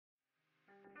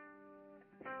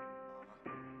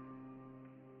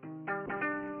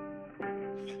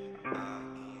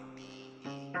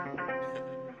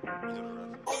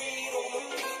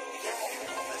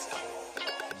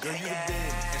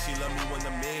she love me when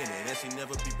I'm in it, and she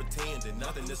never be pretending.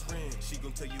 Nothing that's real. She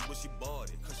gon' tell you what she bought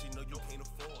it, cause she know you can't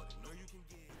afford it. No, you can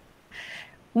get it.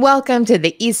 Welcome to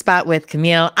the E-Spot with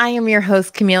Camille. I am your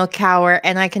host, Camille Cower,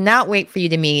 and I cannot wait for you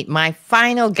to meet my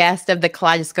final guest of the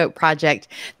Kaleidoscope Project,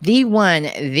 the one,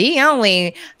 the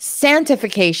only,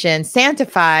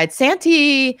 sanctified,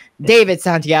 Santi, David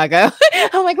Santiago.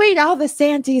 I'm like, wait, all the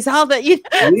Santis, all the,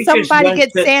 somebody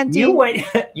get Santi.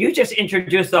 You just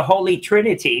introduced the Holy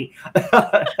Trinity,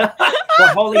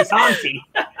 the Holy Santi.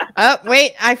 Oh,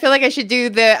 wait, I feel like I should do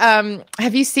the,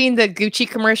 have you seen the Gucci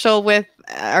commercial with,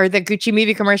 or the Gucci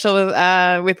movie commercial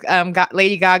with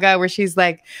Lady Gaga, where she's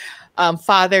like,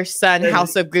 father, son,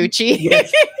 house of Gucci.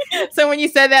 Yes. So when you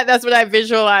said that, that's what I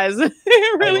visualized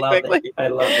really quickly. I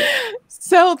love it.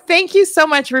 So thank you so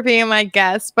much for being my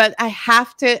guest. But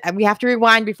we have to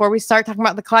rewind before we start talking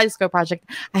about the Kaleidoscope Project.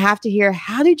 I have to hear,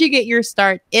 how did you get your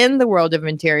start in the world of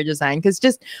interior design? Because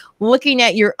just looking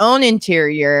at your own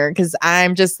interior, because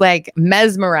I'm just like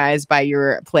mesmerized by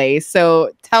your place.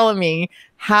 So tell me,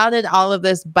 how did all of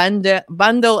this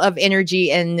bundle of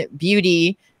energy and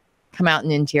beauty come out in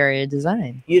interior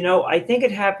design? I think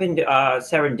it happened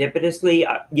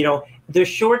serendipitously. The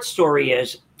short story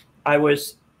is I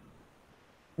was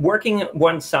working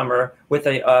one summer with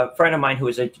a friend of mine who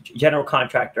was a general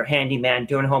contractor, handyman,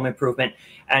 doing home improvement.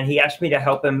 And he asked me to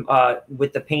help him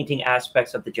with the painting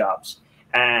aspects of the jobs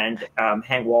and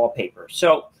hang wallpaper.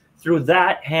 So through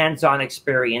that hands-on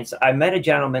experience, I met a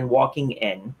gentleman walking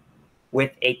in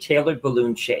with a tailored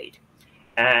balloon shade.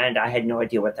 And I had no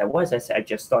idea what that was. I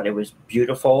just thought it was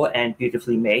beautiful and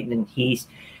beautifully made. And he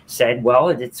said, well,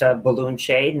 it's a balloon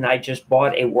shade. And I just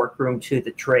bought a workroom to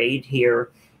the trade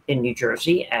here in New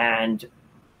Jersey. And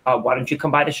why don't you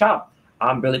come by the shop?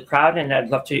 I'm really proud, and I'd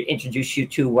love to introduce you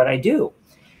to what I do.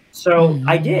 So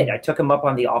I did. I took him up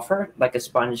on the offer, like a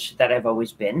sponge that I've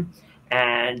always been.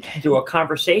 And through a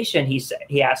conversation,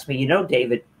 he asked me,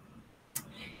 David,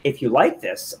 if you like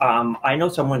this, I know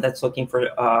someone that's looking for,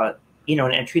 an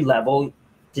entry-level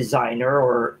designer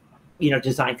or,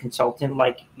 design consultant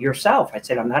like yourself. I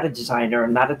said, I'm not a designer,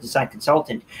 I'm not a design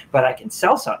consultant, but I can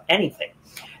sell anything.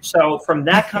 So from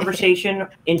that conversation,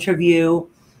 interview,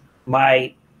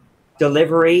 my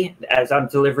delivery, as I'm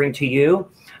delivering to you,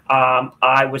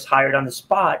 I was hired on the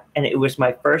spot, and it was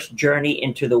my first journey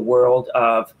into the world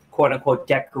of quote unquote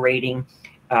decorating,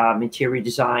 interior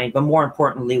design, but more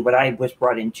importantly, what I was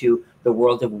brought into the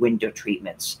world of window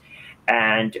treatments.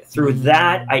 And through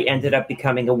that, I ended up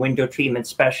becoming a window treatment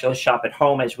specialist, shop at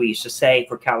home, as we used to say,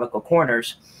 for Calico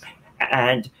Corners.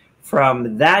 And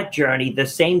from that journey, the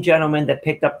same gentleman that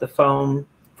picked up the phone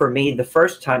for me the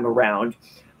first time around,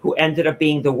 who ended up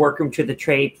being the workroom to the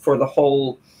trade for the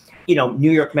whole,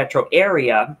 New York metro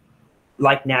area,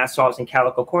 like Nassau's and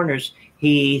Calico Corners,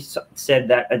 he said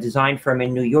that a design firm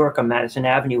in New York on Madison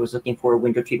Avenue was looking for a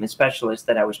window treatment specialist,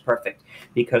 that I was perfect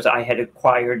because I had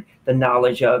acquired the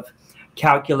knowledge of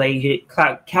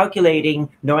calculating,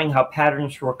 knowing how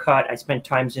patterns were cut. I spent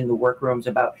times in the workrooms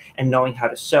and knowing how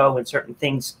to sew, and certain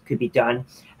things could be done.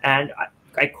 And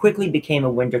I quickly became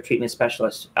a window treatment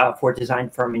specialist for a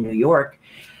design firm in New York.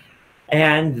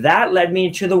 And that led me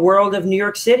into the world of New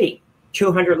York City.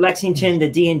 200 Lexington, the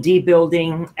D&D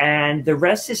building, and the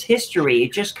rest is history.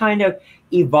 It just kind of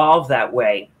evolved that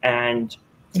way. And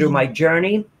through my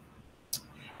journey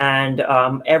and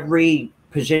every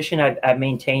position I've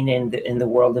maintained in the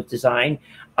world of design,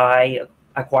 I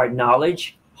acquired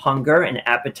knowledge, hunger, and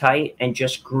appetite, and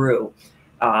just grew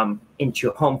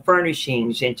into home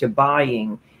furnishings, into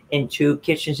buying, into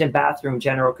kitchens and bathroom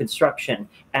general construction.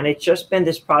 And it's just been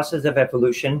this process of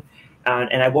evolution.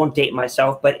 And I won't date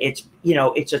myself, but it's a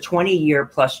 20-year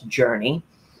plus journey.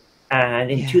 And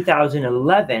in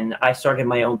 2011, I started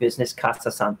my own business,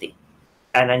 Casa Santi,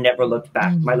 and I never looked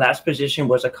back. My last position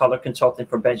was a color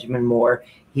consultant for Benjamin Moore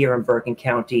here in Bergen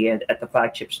County at the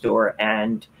flagship store.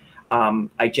 And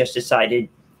I just decided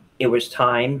it was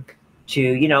time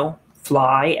to,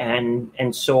 fly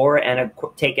and soar and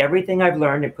take everything I've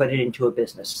learned and put it into a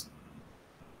business.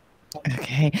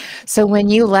 Okay. So when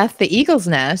you left the eagle's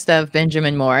nest of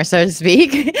Benjamin Moore, so to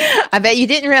speak, I bet you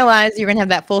didn't realize you were going to have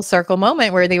that full circle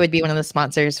moment where they would be one of the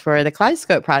sponsors for the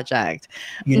Kaleidoscope Project.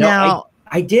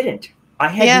 I didn't. I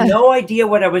had no idea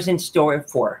what I was in store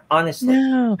for, honestly.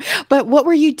 No. But what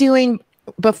were you doing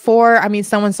before? I mean,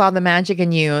 someone saw the magic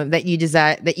in you that you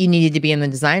needed to be in the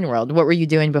design world. What were you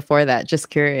doing before that? Just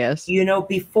curious.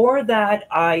 Before that,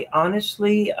 I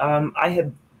honestly,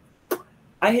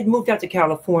 I had moved out to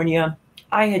California.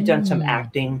 I had done some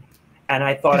acting, and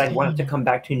I thought I wanted to come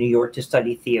back to New York to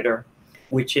study theater.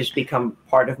 which has become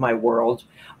part of my world.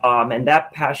 And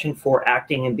that passion for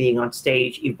acting and being on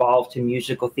stage evolved to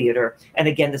musical theater. And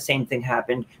again, the same thing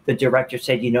happened. The director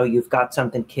said, you know, you've got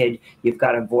something, kid. You've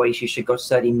got a voice. You should go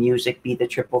study music, be the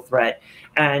triple threat.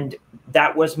 And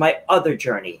that was my other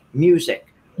journey, music.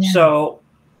 Yeah. So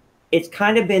it's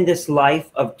kind of been this life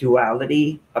of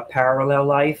duality, a parallel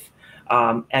life.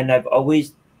 And I've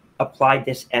always applied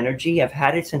this energy. I've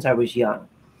had it since I was young.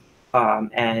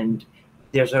 And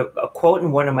there's a quote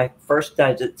in one of my first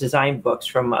design books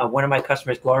from one of my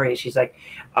customers, Gloria. She's like,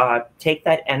 take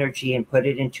that energy and put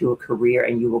it into a career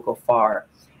and you will go far.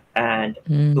 And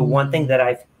the one thing that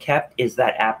I've kept is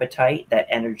that appetite, that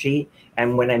energy.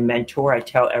 And when I mentor, I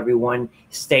tell everyone,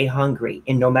 stay hungry.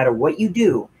 And no matter what you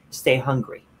do, stay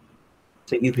hungry.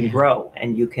 So you can grow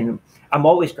and you can, I'm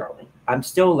always growing. I'm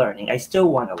still learning. I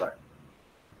still want to learn.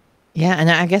 Yeah.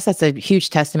 And I guess that's a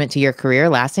huge testament to your career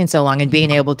lasting so long and being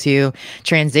able to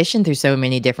transition through so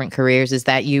many different careers is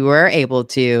that you were able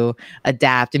to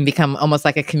adapt and become almost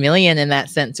like a chameleon in that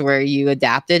sense where you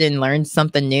adapted and learned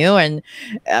something new. And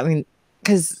I mean,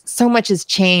 because so much has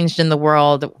changed in the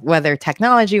world, whether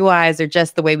technology wise or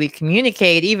just the way we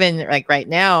communicate, even like right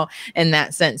now, in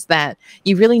that sense that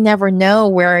you really never know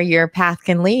where your path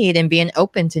can lead, and being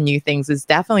open to new things has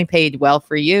definitely paid well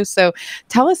for you. So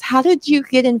tell us, how did you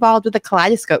get involved with the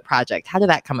Kaleidoscope Project? How did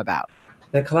that come about?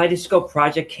 The Kaleidoscope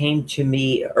Project came to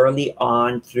me early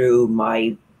on through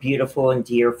my beautiful and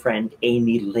dear friend,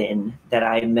 Amy Lynn, that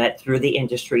I met through the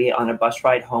industry on a bus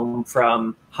ride home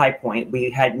from High Point.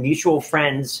 We had mutual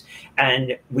friends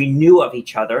and we knew of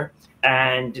each other.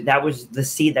 And that was the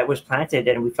seed that was planted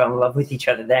and we fell in love with each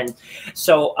other then.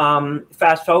 So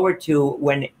fast forward to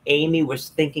when Amy was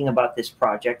thinking about this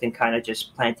project and kind of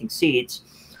just planting seeds,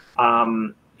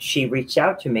 she reached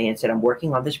out to me and said, I'm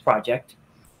working on this project.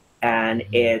 And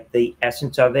the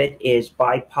essence of it is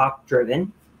BIPOC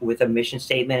driven, with a mission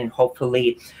statement and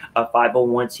hopefully a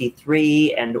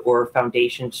 501c3 and or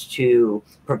foundations to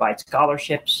provide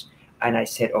scholarships. And I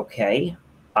said, okay,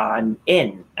 I'm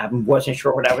in. I wasn't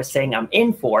sure what I was saying I'm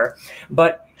in for,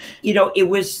 but you know, it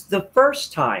was the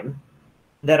first time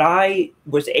that I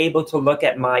was able to look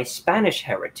at my Spanish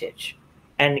heritage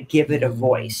and give it a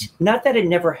voice. Not that it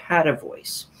never had a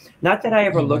voice, not that I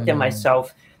ever looked at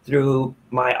myself through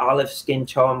my olive skin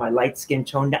tone, my light skin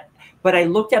tone, but I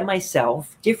looked at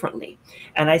myself differently.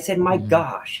 And I said, my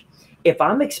gosh, if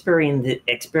I'm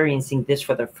experiencing this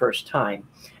for the first time,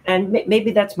 and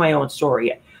maybe that's my own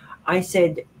story, I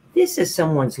said, this is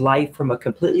someone's life from a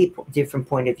completely different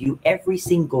point of view every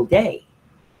single day.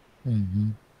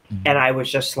 And I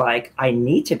was just like, I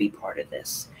need to be part of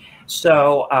this.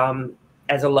 So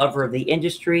as a lover of the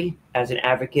industry, as an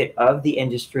advocate of the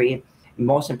industry,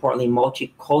 most importantly,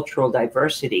 multicultural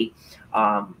diversity,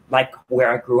 like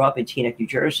where I grew up in Teaneck, New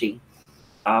Jersey,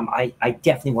 I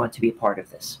definitely want to be a part of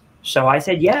this. So I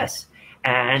said yes.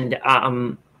 And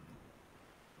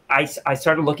I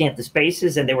started looking at the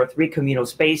spaces, and there were 3 communal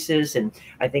spaces, and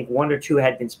I think 1 or 2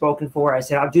 had been spoken for. I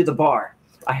said, I'll do the bar.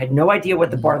 I had no idea what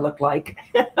the bar looked like.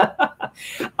 But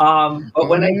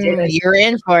when I did it, you're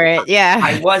in for it. Yeah.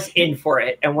 I was in for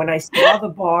it. And when I saw the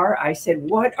bar, I said,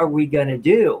 what are we going to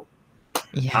do?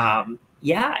 Yeah.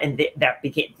 And that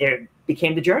became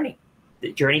the journey.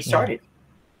 The journey started.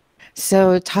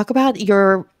 So talk about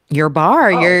your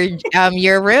bar,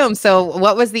 your room. So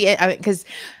what was the, because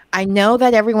I know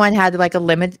that everyone had like a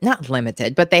not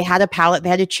limited, but they had a palette they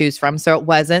had to choose from. So it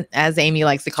wasn't, as Amy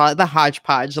likes to call it, the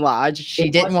hodgepodge lodge. She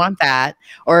didn't want that,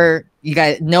 or you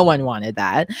guys, no one wanted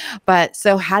that. But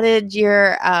so how did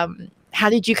you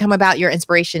come about your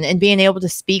inspiration and being able to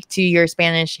speak to your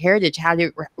Spanish heritage?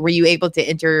 Were you able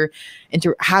to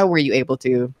how were you able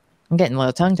to, I'm getting a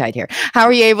little tongue tied here. How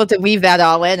were you able to weave that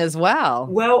all in as well?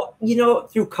 Well, you know,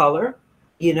 through color,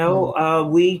 you know,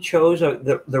 we chose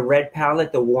the red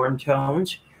palette, the warm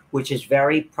tones, which is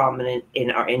very prominent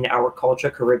in our culture,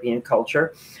 Caribbean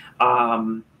culture.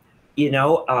 You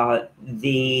know,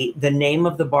 the name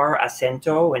of the bar,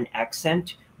 acento, an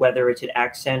accent, whether it's an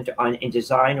accent in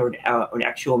design or an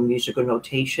actual musical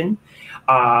notation.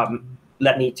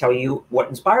 Let me tell you what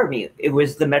inspired me. It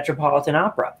was the Metropolitan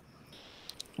Opera,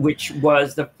 which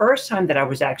was the first time that I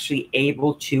was actually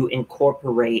able to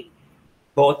incorporate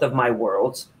both of my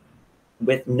worlds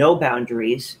with no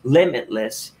boundaries,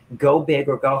 limitless, go big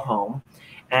or go home.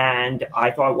 And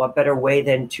I thought, what better way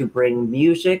than to bring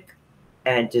music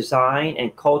and design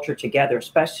and culture together,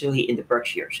 especially in the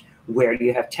Berkshires, where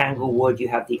you have Tanglewood, you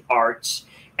have the arts,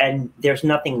 and there's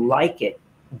nothing like it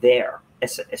there.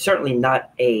 It's certainly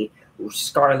not a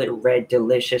scarlet red,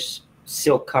 delicious,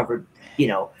 silk covered, you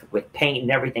know, with paint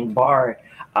and everything bar.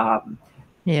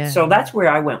 So that's where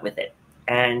I went with it.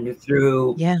 And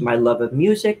through Yeah. my love of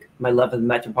music, my love of the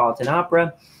Metropolitan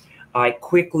Opera, I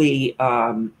quickly,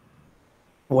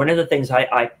 one of the things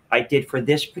I did for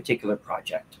this particular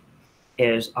project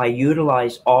is I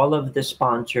utilize all of the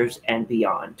sponsors and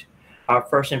beyond.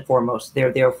 First and foremost,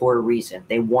 they're there for a reason.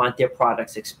 They want their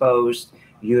products exposed,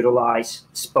 utilized,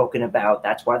 spoken about.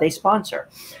 That's why they sponsor.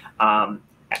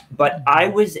 But I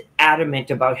was adamant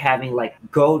about having like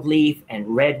gold leaf and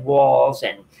red walls.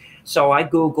 And so I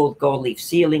Googled gold leaf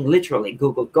ceiling, literally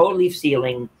Googled gold leaf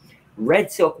ceiling,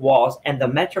 red silk walls, and the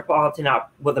Metropolitan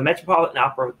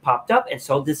Opera popped up, and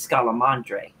so did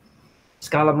Scalamandre.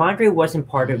 Scalamandre wasn't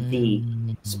part of the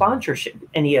sponsorship,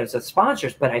 any of the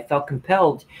sponsors, but I felt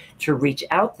compelled to reach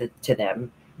out to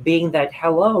them, being that,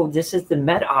 hello, this is the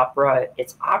Met Opera,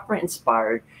 it's opera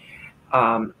inspired.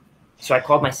 So I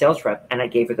called my sales rep and I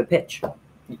gave her the pitch.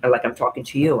 Like I'm talking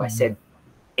to you, I said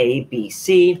A, B,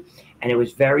 C, and it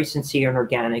was very sincere and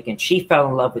organic, and she fell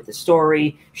in love with the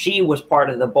story. She was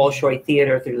part of the Bolshoi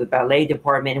Theater through the ballet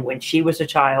department, and when she was a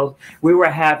child, we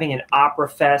were having an opera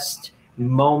fest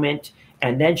moment.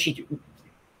 And then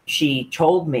she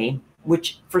told me,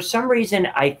 which for some reason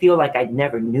I feel like I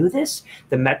never knew this,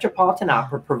 the Metropolitan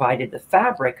Opera provided the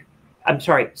fabric. I'm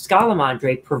sorry,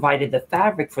 Scalamandre provided the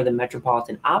fabric for the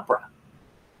Metropolitan Opera.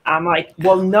 I'm like,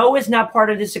 well, no is not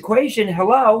part of this equation.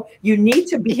 Hello, you need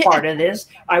to be part of this.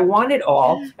 I want it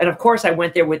all. And of course, I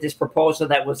went there with this proposal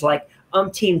that was like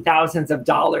umpteen thousands of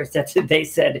dollars. That's what they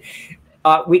said.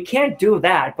 We can't do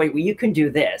that, but you can do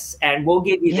this, and we'll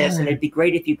give you this, and it'd be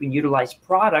great if you can utilize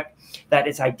product that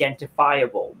is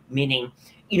identifiable, meaning,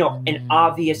 you know, an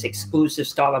obvious exclusive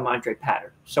Scalamandre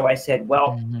pattern. So I said,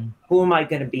 well, who am I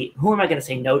going to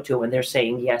say no to when they're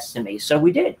saying yes to me? So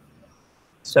we did.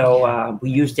 So we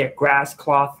used their grass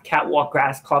cloth, catwalk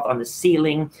grass cloth on the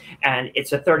ceiling, and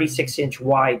it's a 36-inch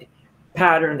wide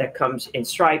pattern that comes in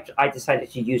stripes. I decided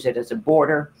to use it as a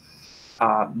border.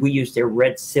 We used their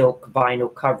red silk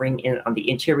vinyl covering on the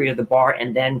interior of the bar,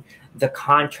 and then the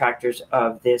contractors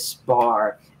of this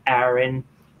bar, Aaron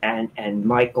and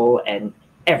Michael and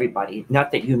everybody,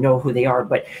 not that you know who they are,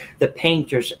 but the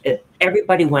painters,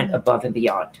 everybody went above and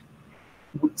beyond.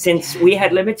 Since we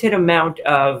had limited amount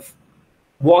of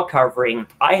wall covering,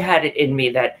 I had it in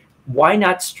me that why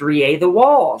not strier the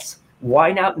walls?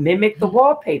 Why not mimic the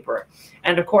wallpaper?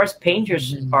 And of course,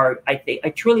 painters are, I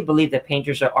truly believe that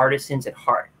painters are artisans at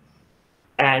heart.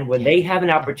 And when they have an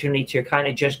opportunity to kind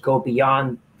of just go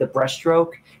beyond the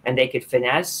brushstroke and they could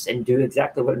finesse and do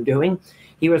exactly what I'm doing,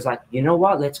 he was like, you know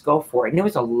what, let's go for it. And it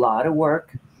was a lot of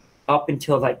work up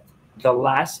until like the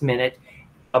last minute,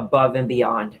 above and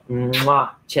beyond.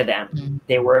 Mwah, to them.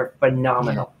 They were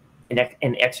phenomenal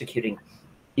in executing,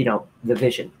 you know, the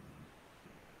vision.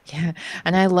 Yeah.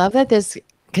 And I love that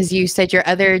because you said your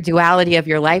other duality of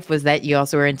your life was that you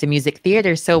also were into music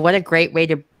theater. So what a great way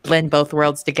to blend both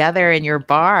worlds together in your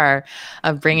bar,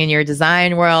 of bringing your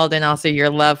design world and also your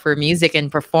love for music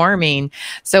and performing.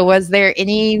 So was there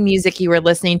any music you were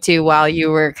listening to while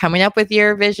you were coming up with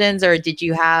your visions, or did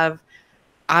you have,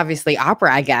 obviously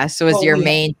opera, I guess, was your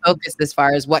main focus as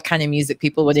far as what kind of music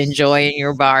people would enjoy in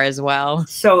your bar as well?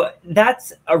 So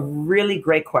that's a really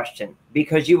great question,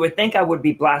 because you would think I would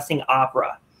be blasting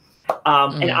opera.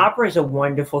 And opera is a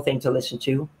wonderful thing to listen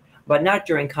to, but not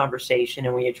during conversation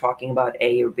and when you're talking about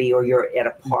A or B or you're at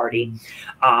a party.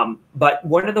 But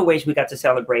one of the ways we got to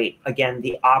celebrate, again,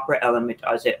 the opera element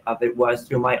of it was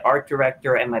through my art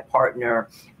director and my partner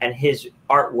and his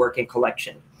artwork and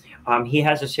collection. He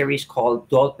has a series called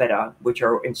Wallpaper, which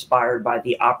are inspired by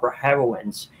the opera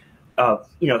heroines of,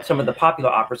 you know, some of the popular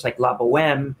operas like La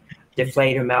Bohème, De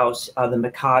Fledermaus, The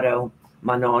Mikado,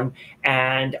 Manon.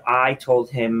 And I told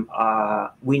him,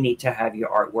 we need to have your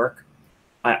artwork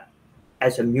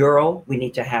as a mural. We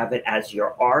need to have it as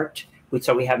your art.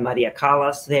 So we have Maria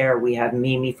Callas there. We have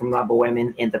Mimi from La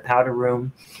Bohème in the powder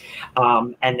room.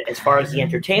 And as far as the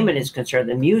entertainment is concerned,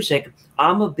 the music,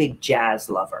 I'm a big jazz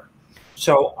lover.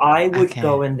 So I would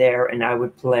go in there and I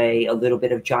would play a little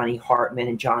bit of Johnny Hartman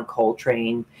and John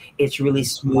Coltrane. It's really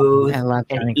smooth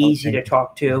and easy to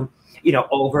talk to, you know,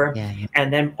 over.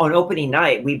 And then on opening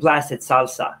night, we blasted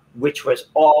salsa, which was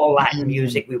all Latin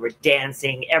music. We were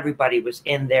dancing. Everybody was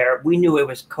in there. We knew it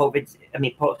was COVID, I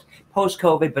mean,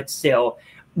 post-COVID, but still,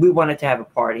 we wanted to have a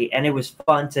party. And it was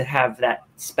fun to have that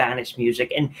Spanish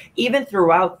music. And even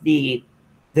throughout the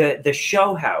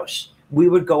show house, we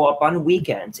would go up on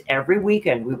weekends. Every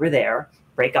weekend we were there,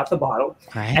 break out the bottle,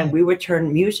 and we would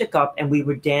turn music up and we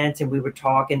would dance and we would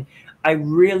talk. And I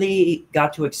really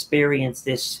got to experience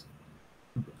this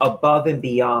above and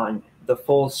beyond the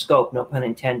full scope, no pun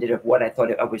intended, of what I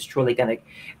thought I was truly going to,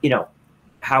 you know,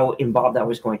 how involved I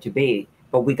was going to be.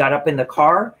 But we got up in the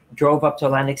car, drove up to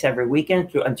Atlantic every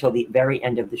weekend until the very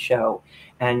end of the show,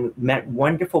 and met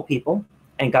wonderful people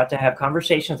and got to have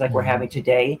conversations like we're having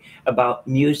today about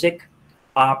music,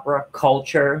 opera,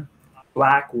 culture,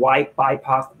 Black, white,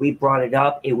 BIPOC. We brought it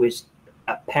up. It was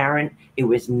apparent, it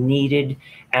was needed,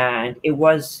 and it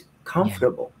was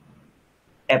comfortable.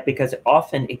 Because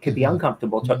often it could be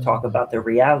uncomfortable to talk about the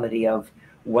reality of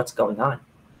what's going on.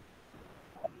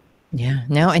 Yeah,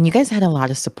 no, and you guys had a lot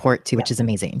of support too, which is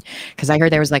amazing. Because I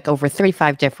heard there was like over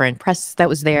 35 different press that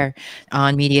was there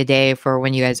on Media Day for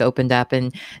when you guys opened up,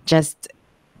 and just,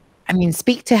 I mean,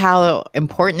 speak to how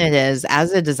important it is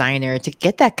as a designer to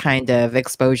get that kind of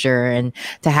exposure and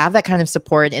to have that kind of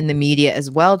support in the media as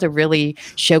well, to really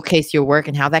showcase your work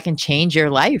and how that can change your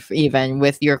life, even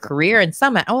with your career. And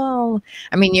some, well,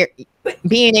 I mean, you're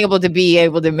being able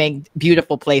to make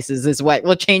beautiful places is what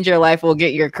will change your life, will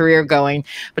get your career going.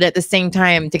 But at the same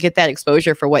time, to get that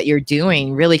exposure for what you're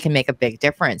doing really can make a big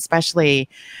difference, especially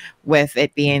with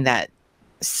it being that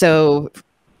so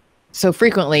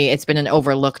frequently it's been an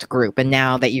overlooked group, and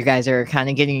now that you guys are kind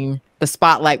of getting the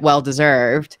spotlight, well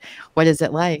deserved, what is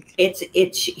it like?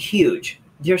 It's huge.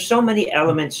 There's so many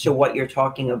elements to what you're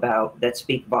talking about that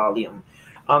speak volume.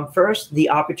 First, the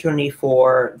opportunity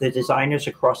for the designers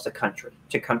across the country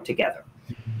to come together.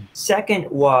 Second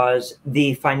was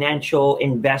the financial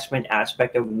investment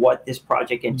aspect of what this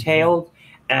project entailed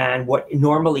and what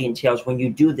normally entails when you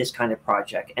do this kind of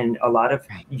project. And a lot of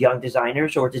young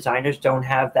designers or designers don't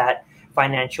have that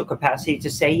financial capacity to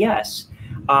say yes.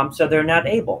 So they're not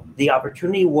able. The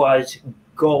opportunity was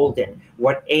golden.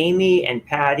 What Amy and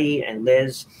Patty and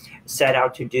Liz set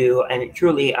out to do, and it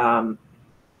truly,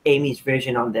 Amy's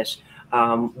vision on this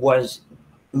was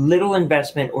little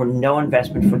investment or no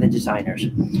investment for the designers.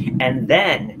 And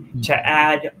then to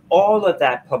add all of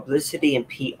that publicity and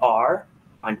PR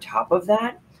on top of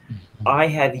that, I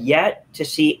have yet to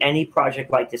see any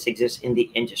project like this exist in the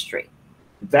industry.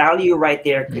 Value right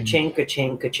there, ka-ching,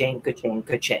 ka-ching, ka-ching, ka-ching,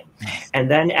 ka-ching.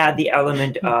 And then add the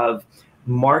element of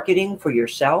marketing for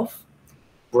yourself,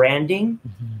 branding,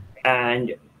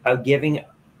 and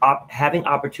having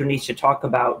opportunities to talk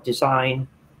about design,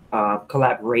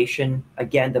 collaboration,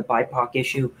 again, the BIPOC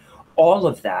issue, all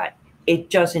of that. It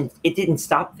didn't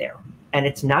stop there, and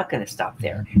it's not going to stop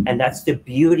there. And that's the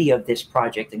beauty of this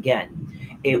project.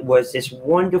 Again, it was this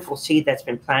wonderful seed that's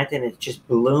been planted, and it's just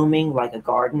blooming like a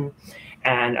garden.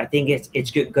 And I think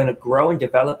it's going to grow and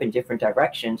develop in different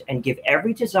directions and give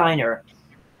every designer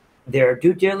their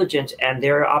due diligence and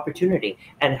their opportunity,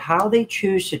 and how they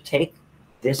choose to take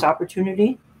this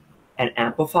opportunity and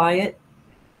amplify it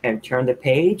and turn the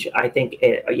page. I think,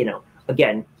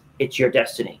 again, it's your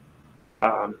destiny.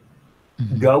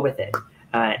 Go with it.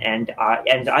 And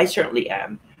I certainly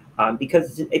am,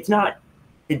 because it's not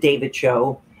the David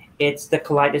show. It's the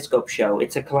Kaleidoscope show.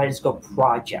 It's a Kaleidoscope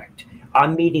project.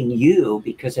 I'm meeting you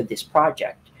because of this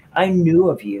project. I knew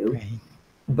of you,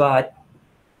 but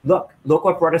look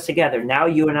what brought us together. Now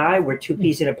you and I, we're two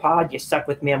peas in a pod. You're stuck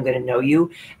with me. I'm going to know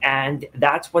you. And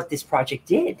that's what this project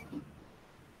did.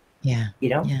 Yeah.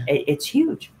 It's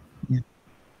huge. Yeah.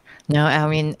 No, I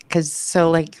mean, because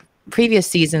like previous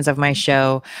seasons of my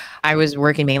show, I was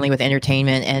working mainly with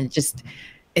entertainment, and just,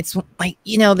 it's like,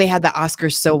 they had the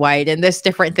Oscars so white and this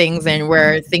different things, and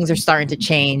where things are starting to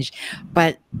change,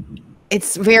 but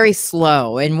it's very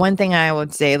slow. And one thing I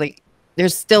would say, like,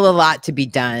 there's still a lot to be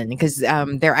done, because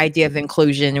their idea of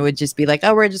inclusion would just be like,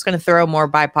 oh, we're just going to throw more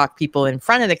BIPOC people in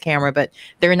front of the camera, but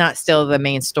they're not still the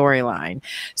main storyline.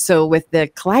 So with the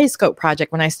Kaleidoscope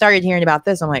project, when I started hearing about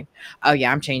this, I'm like, oh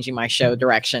yeah, I'm changing my show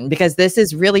direction, because this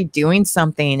is really doing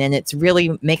something, and it's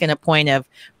really making a point of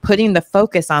putting the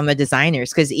focus on the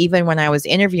designers. Because even when I was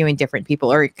interviewing different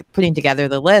people or putting together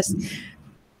the list,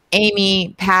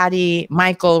 Amy, Patty,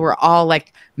 Michael were all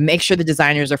like, make sure the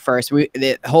designers are first.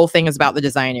 The whole thing is about the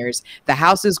designers. The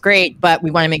house is great, but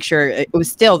we want to make sure it was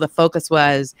still, the focus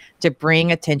was to bring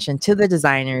attention to the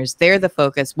designers. They're the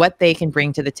focus, what they can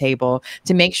bring to the table,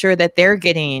 to make sure that they're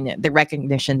getting the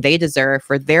recognition they deserve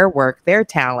for their work, their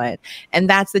talent. And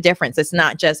that's the difference. It's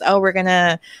not just, oh, we're going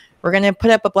to put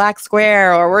up a black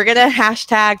square, or we're going to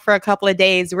hashtag for a couple of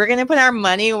days. We're going to put our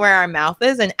money where our mouth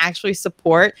is and actually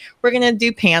support. We're going to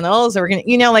do panels, or we're going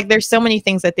to, like, there's so many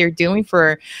things that they're doing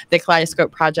for the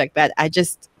Kaleidoscope project that I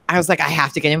was like, I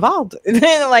have to get involved.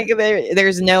 Like,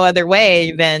 there's no other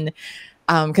way than,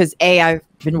 because I've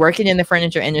been working in the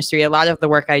furniture industry. A lot of the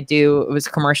work I do was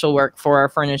commercial work for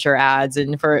furniture ads,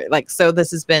 and for so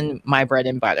this has been my bread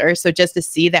and butter. So just to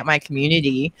see that my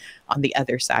community on the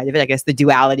other side of it, I guess the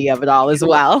duality of it all as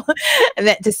well, and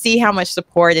that to see how much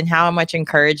support and how much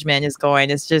encouragement is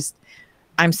going, is just,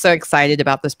 I'm so excited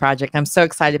about this project. I'm so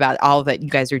excited about all that you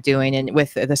guys are doing, and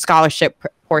with the scholarship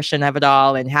portion of it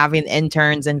all, and having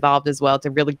interns involved as well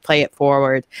to really play it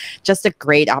forward. Just a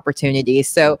great opportunity.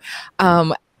 So,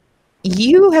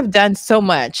 you have done so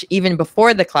much even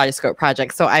before the Kaleidoscope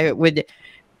project. So I would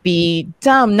be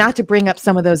dumb not to bring up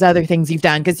some of those other things you've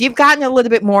done, because you've gotten a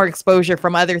little bit more exposure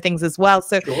from other things as well.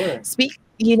 So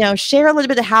Sure. share a little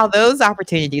bit of how those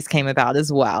opportunities came about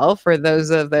as well for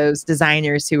those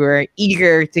designers who are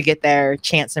eager to get their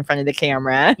chance in front of the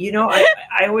camera.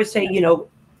 I always say,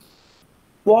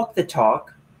 walk the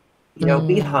talk,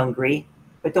 be hungry,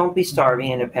 but don't be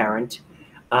starving and apparent.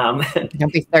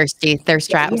 Don't be thirsty, thirst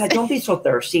traps. Yeah, don't be so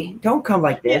thirsty. Don't come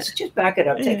like this. Just back it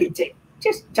up.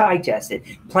 Just digest it.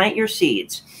 Plant your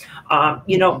seeds.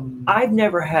 I've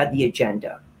never had the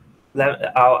agenda.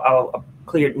 I'll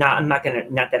clear. I'm not gonna.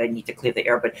 Not that I need to clear the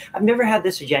air, but I've never had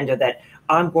this agenda that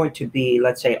I'm going to be,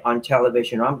 let's say, on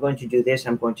television. Or I'm going to do this.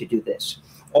 I'm going to do this.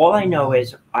 All I know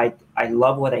is I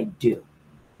love what I do,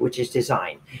 which is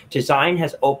design. Design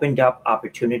has opened up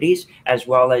opportunities, as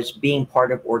well as being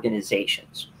part of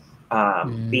organizations,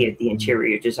 be it the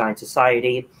Interior Design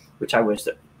Society, which I was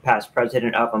the past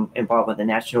president of. I'm involved at the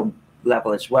national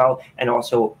level as well, and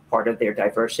also part of their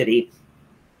diversity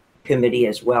committee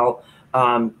as well.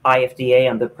 IFDA,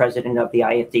 I'm the president of the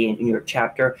IFDA New York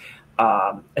chapter,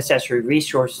 accessory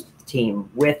resource team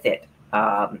with it,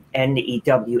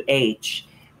 NEWH,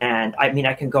 and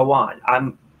I can go on.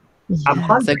 I'm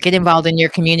hungry. So get involved in your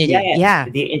community. Yeah.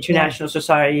 The International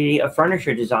Society of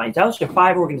Furniture Design. Those are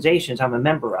 5 organizations I'm a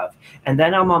member of. And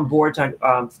then I'm on boards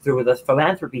through the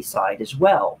philanthropy side as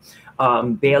well.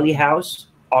 Bailey House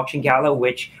Auction Gala,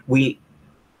 which we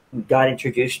got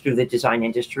introduced through the design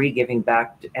industry, giving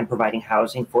back and providing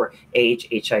housing for AIDS,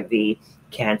 HIV,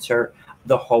 cancer.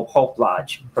 The Hope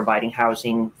Lodge, providing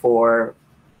housing for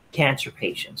cancer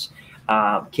patients.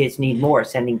 Kids Need More,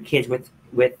 sending kids with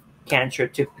cancer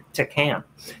to camp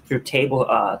through table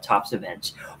tops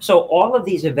events. So all of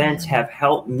these events have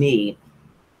helped me.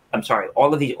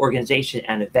 All of these organizations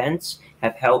and events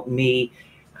have helped me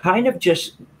kind of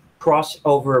just cross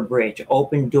over a bridge,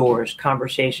 open doors,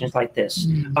 conversations like this.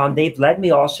 They've led me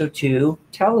also to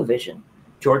television,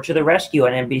 George to the Rescue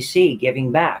on NBC,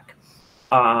 giving back.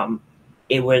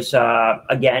 It was,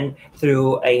 again,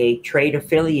 through a trade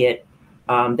affiliate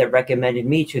that recommended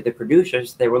me to the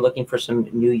producers. They were looking for some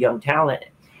new young talent.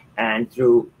 And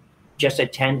through just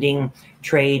attending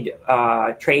trade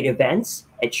events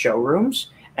at showrooms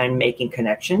and making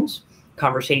connections,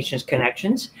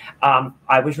 connections,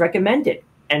 I was recommended.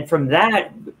 And from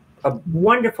that, a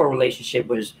wonderful relationship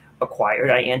was acquired.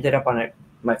 I ended up on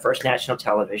my first national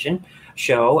television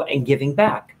show and giving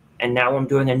back. And now I'm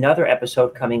doing another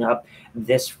episode coming up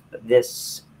this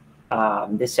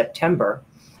September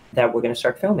that we're going to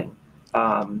start filming.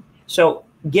 So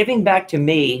giving back to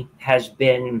me has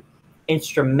been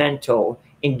instrumental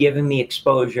in giving me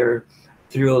exposure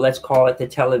through, let's call it, the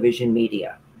television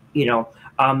media.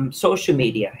 Social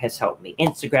media has helped me.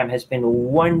 Instagram has been a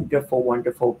wonderful,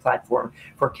 wonderful platform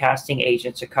for casting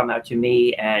agents to come out to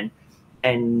me and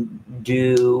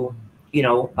do,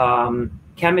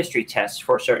 chemistry tests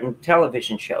for certain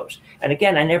television shows. And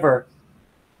again, I never,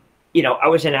 I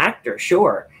was an actor,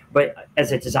 sure, but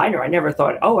as a designer, I never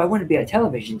thought, oh, I want to be on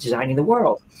television designing the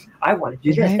world. I want to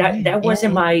do this. That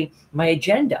wasn't my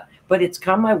agenda, but it's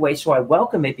come my way. So I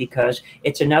welcome it, because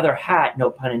it's another hat, no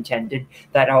pun intended,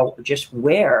 that I'll just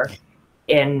wear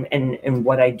in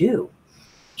what I do.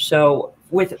 So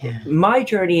with my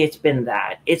journey, it's been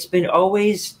that. It's been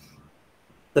always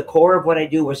the core of what I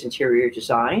do was interior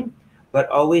design, but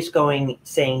always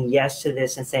saying yes to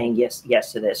this and saying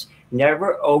yes to this,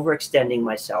 never overextending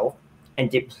myself and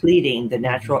depleting the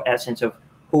natural essence of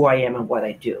who I am and what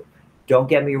I do. Don't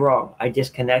get me wrong. I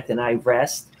disconnect and I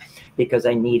rest because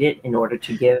I need it in order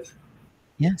to give.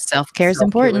 Yeah, self-care is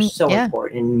important. So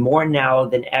important, and more now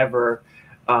than ever.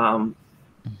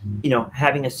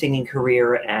 Having a singing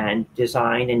career and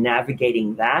design and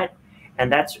navigating that,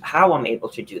 and that's how I'm able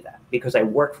to do that, because I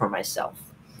work for myself.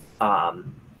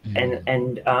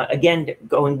 Again,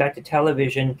 going back to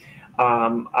television,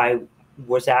 I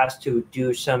was asked to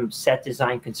do some set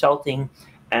design consulting,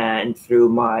 and through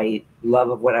my love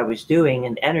of what I was doing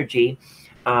and energy,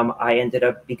 I ended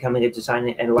up becoming a design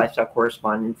and lifestyle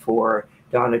correspondent for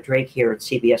Donna Drake here at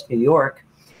CBS New York,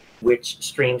 which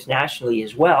streams nationally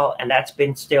as well. And that's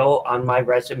been still on my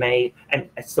resume, and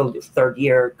it's still the 3rd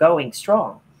year going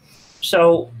strong.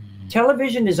 So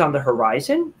television is on the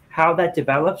horizon. How that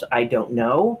develops, I don't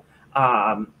know.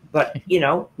 But,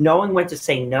 knowing when to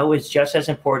say no is just as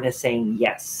important as saying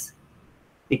yes,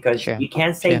 because you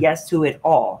can't say yes to it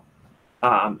all.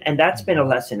 And that's been a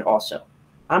lesson also.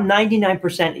 I'm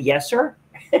 99% yes, sir,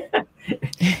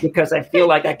 because I feel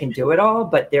like I can do it all.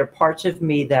 But there are parts of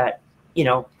me that, you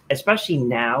know, especially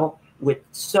now with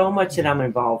so much that I'm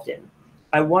involved in,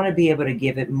 I want to be able to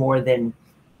give it more than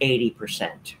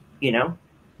 80%, you know?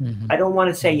 I don't want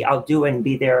to say I'll do it and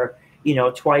be there, you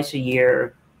know, twice a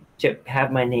year to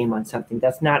have my name on something.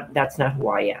 That's not who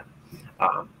I am.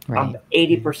 I'm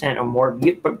 80% or more,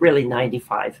 but really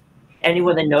 95.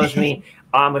 Anyone that knows me,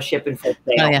 I'm a shipping for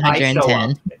sale. Probably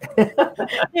 110.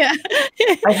 Yeah.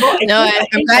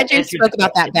 I'm glad you spoke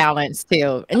about that balance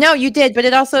too. No, you did, but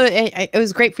it also it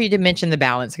was great for you to mention the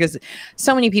balance, because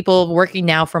so many people working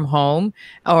now from home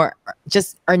or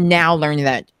just are now learning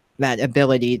that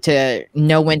ability to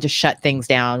know when to shut things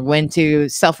down, when to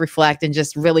self-reflect, and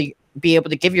just really be able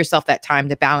to give yourself that time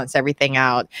to balance everything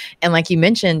out. And like you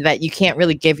mentioned, that you can't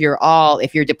really give your all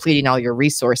if you're depleting all your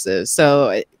resources.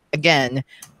 So again,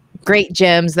 great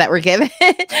gems that were given.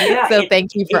 Yeah, so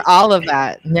thank you for all of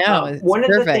that. No, one of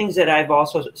the things that I've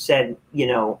also said, you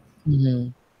know,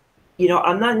 you know,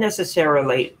 I'm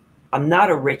not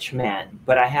a rich man,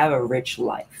 but I have a rich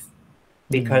life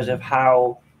because of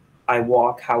how I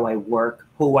walk, how I work,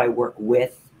 who I work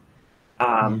with,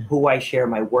 who I share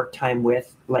my work time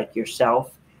with, like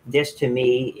yourself. This to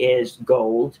me is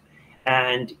gold.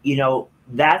 And, you know,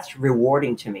 that's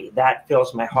rewarding to me. That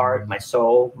fills my heart, my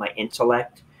soul, my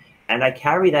intellect. And I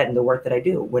carry that in the work that I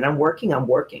do. When I'm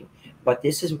working, but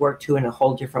this is work too in a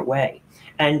whole different way.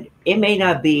 And it may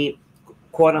not be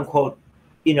quote unquote,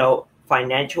 you know,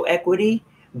 financial equity,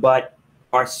 but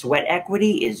our sweat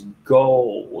equity is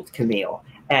gold, Camille.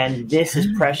 And this is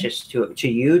precious to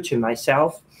you, to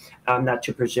myself, not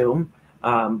to presume.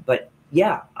 But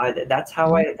yeah, that's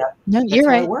how I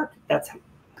work.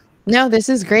 No, this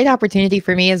is a great opportunity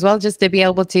for me as well, just to be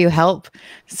able to help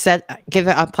give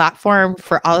a platform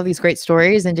for all of these great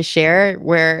stories and to share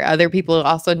where other people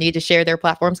also need to share their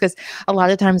platforms. Because a lot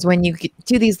of times when you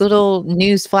do these little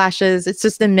news flashes, it's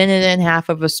just a minute and a half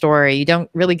of a story. You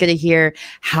don't really get to hear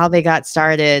how they got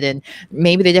started and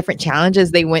maybe the different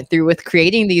challenges they went through with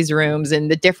creating these rooms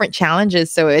and the different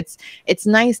challenges. So it's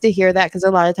nice to hear that, because a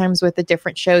lot of times with the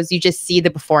different shows, you just see the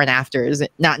before and afters,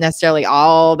 not necessarily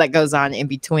all that goes on in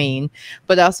between.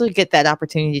 But also get that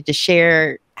opportunity to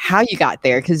share how you got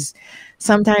there, because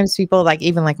sometimes people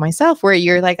even like myself, where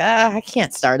you're like, I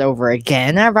can't start over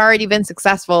again. I've already been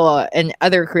successful in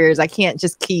other careers. I can't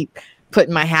just keep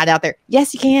putting my hat out there.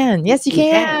 Yes, you can. Yes, you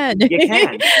can. You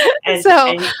can. And,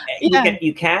 so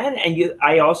you can. And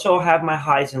I also have my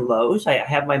highs and lows. I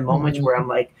have my moments where I'm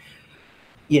like,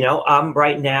 you know, I'm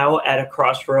right now at a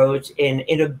crossroads in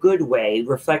a good way,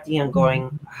 reflecting on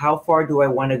going, how far do I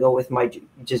want to go with my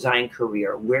design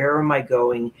career? Where am I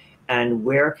going? And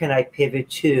where can I pivot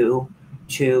to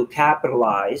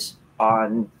capitalize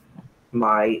on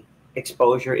my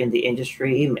exposure in the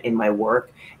industry, in my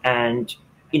work? And,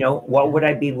 you know, what would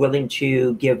I be willing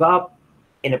to give up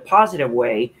in a positive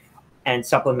way and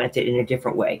supplement it in a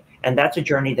different way? And that's a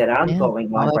journey that I'm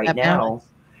going on right now. Balance.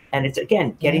 And it's,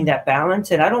 again, getting that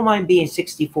balance. And I don't mind being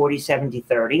 60-40,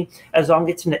 70-30, as long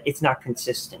as it's not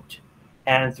consistent.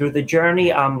 And through the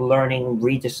journey, I'm learning,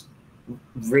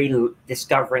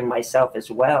 rediscovering myself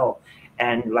as well.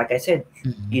 And like I said,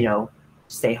 you know,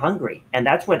 stay hungry. And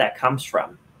that's where that comes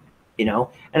from, you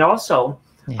know. And also,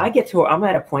 I'm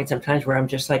at a point sometimes where I'm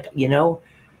just like, you know,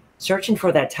 searching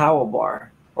for that towel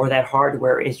bar or that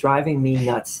hardware is driving me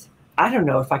nuts. I don't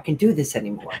know if I can do this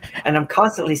anymore. And I'm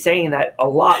constantly saying that a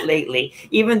lot lately,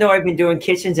 even though I've been doing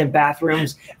kitchens and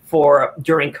bathrooms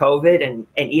during COVID and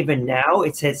even now,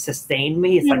 it has sustained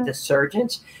me. It's like the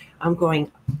surgeons. I'm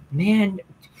going, man,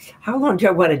 how long do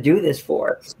I want to do this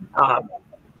for?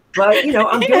 But, you know,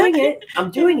 I'm doing it.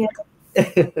 I'm doing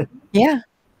it. Yeah.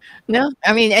 No,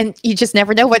 I mean, and you just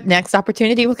never know what next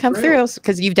opportunity will come through,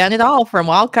 because you've done it all, from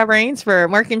wall coverings, for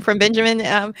working from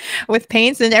Benjamin with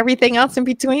paints and everything else in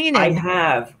between. And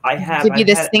I have. Give you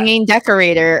the singing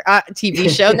decorator TV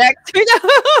show next.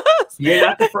 You're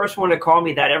not the first one to call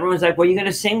me that. Everyone's like, well, you're going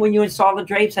to sing when you install the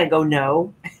drapes? I go,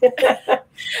 no.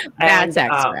 That's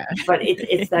extra. But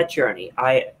it's that journey.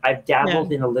 I've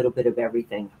dabbled in a little bit of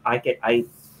everything. I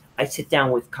sit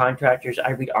down with contractors.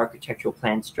 I read architectural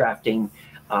plans, drafting.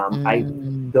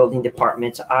 Building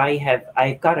departments.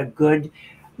 I've got a good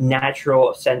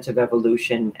natural sense of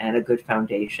evolution and a good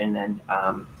foundation. And,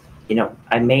 you know,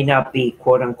 I may not be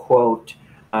quote unquote,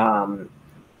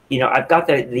 you know, I've got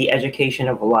the education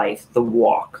of life, the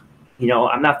walk. You know,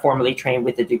 I'm not formally trained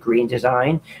with a degree in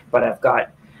design, but I've got,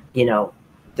 you know,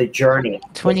 the journey.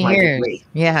 20 years. Degree.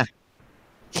 Yeah.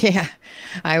 Yeah,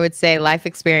 I would say life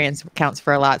experience counts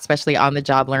for a lot, especially on the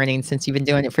job learning since you've been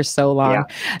doing it for so Yeah. long.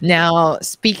 Now,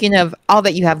 speaking of all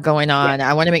that you have going Yeah. on,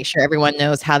 I want to make sure everyone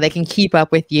knows how they can keep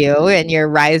up with you and your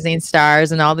rising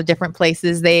stars and all the different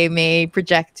places they may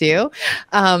project to.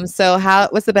 So,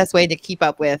 what's the best way to keep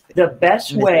up with The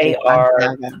best Mr. way are,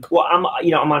 Santiago? well, I'm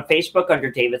on Facebook under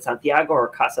David Santiago or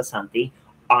Casa Santi,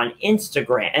 on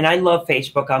Instagram, and I love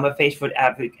Facebook. I'm a Facebook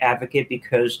advocate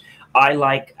because I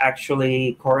like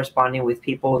actually corresponding with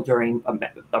people during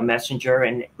a messenger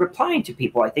and replying to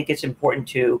people. I think it's important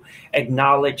to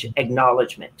acknowledge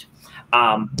acknowledgement.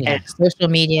 Yeah, And social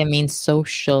media means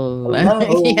social.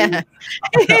 hello. Yeah.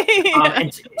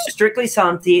 And Strictly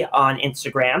Santi on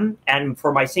Instagram, and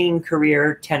for my singing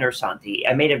career, Tenor Santi.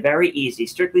 I made it very easy.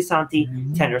 Strictly Santi,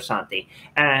 Tenor Santi.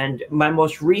 And my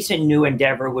most recent new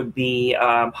endeavor would be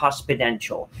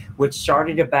Hospidential, which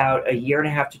started about a year and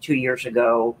a half to 2 years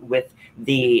ago with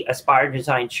the Aspire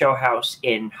Design Show House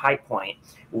in High Point,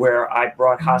 where I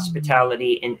brought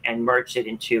hospitality and merged it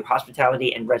into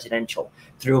hospitality and residential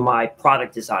through my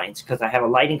product designs, because I have a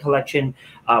lighting collection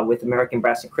with American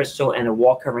Brass and Crystal and a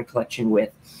wall covering collection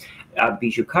with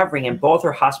Bijou covering, and both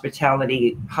are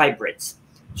hospitality hybrids.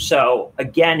 So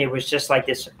again, it was just like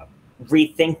this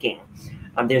rethinking.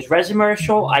 There's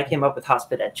Resimercial, I came up with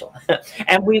Hospidential.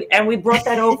 and we brought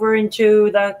that over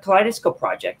into the Kaleidoscope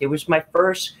project. It was my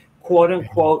first quote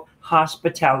unquote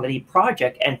hospitality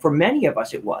project, and for many of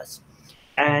us it was.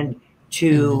 And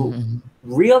to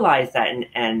realize that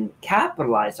and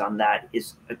capitalize on that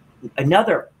is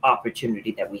another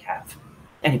opportunity that we have.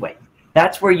 Anyway,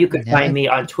 that's where you can find me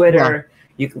on Twitter.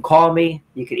 You can call me,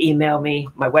 you can email me.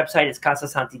 My website is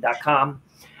casasanti.com.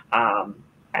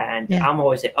 And I'm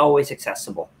always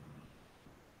accessible.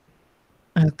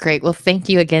 Oh, great. Well, thank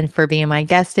you again for being my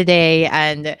guest today.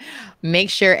 And make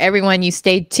sure everyone you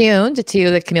stay tuned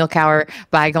to the Camille Cower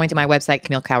by going to my website,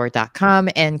 camillecower.com,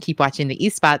 and keep watching the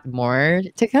eSpot. More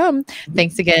to come.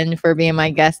 Thanks again for being my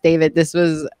guest, David. This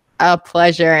was a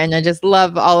pleasure. And I just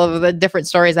love all of the different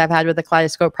stories I've had with the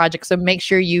Kaleidoscope Project. So make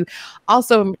sure you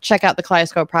also check out the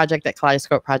Kaleidoscope Project at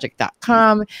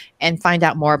kaleidoscopeproject.com and find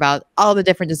out more about all the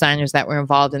different designers that were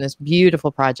involved in this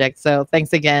beautiful project. So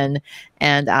thanks again.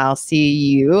 And I'll see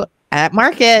you at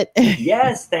Market.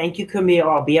 Yes, thank you, Camille.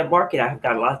 I'll be at Market. I've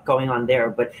got a lot going on there.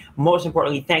 But most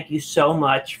importantly, thank you so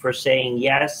much for saying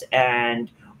yes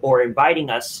or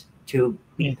inviting us to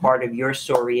be part of your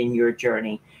story and your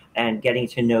journey and getting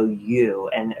to know you.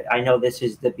 And I know this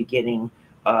is the beginning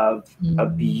of a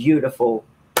beautiful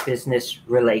business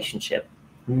relationship.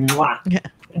 Mwah.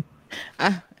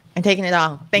 I'm taking it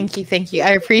all. Thank you. Thank you. I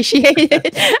appreciate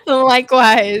it.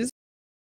 Likewise.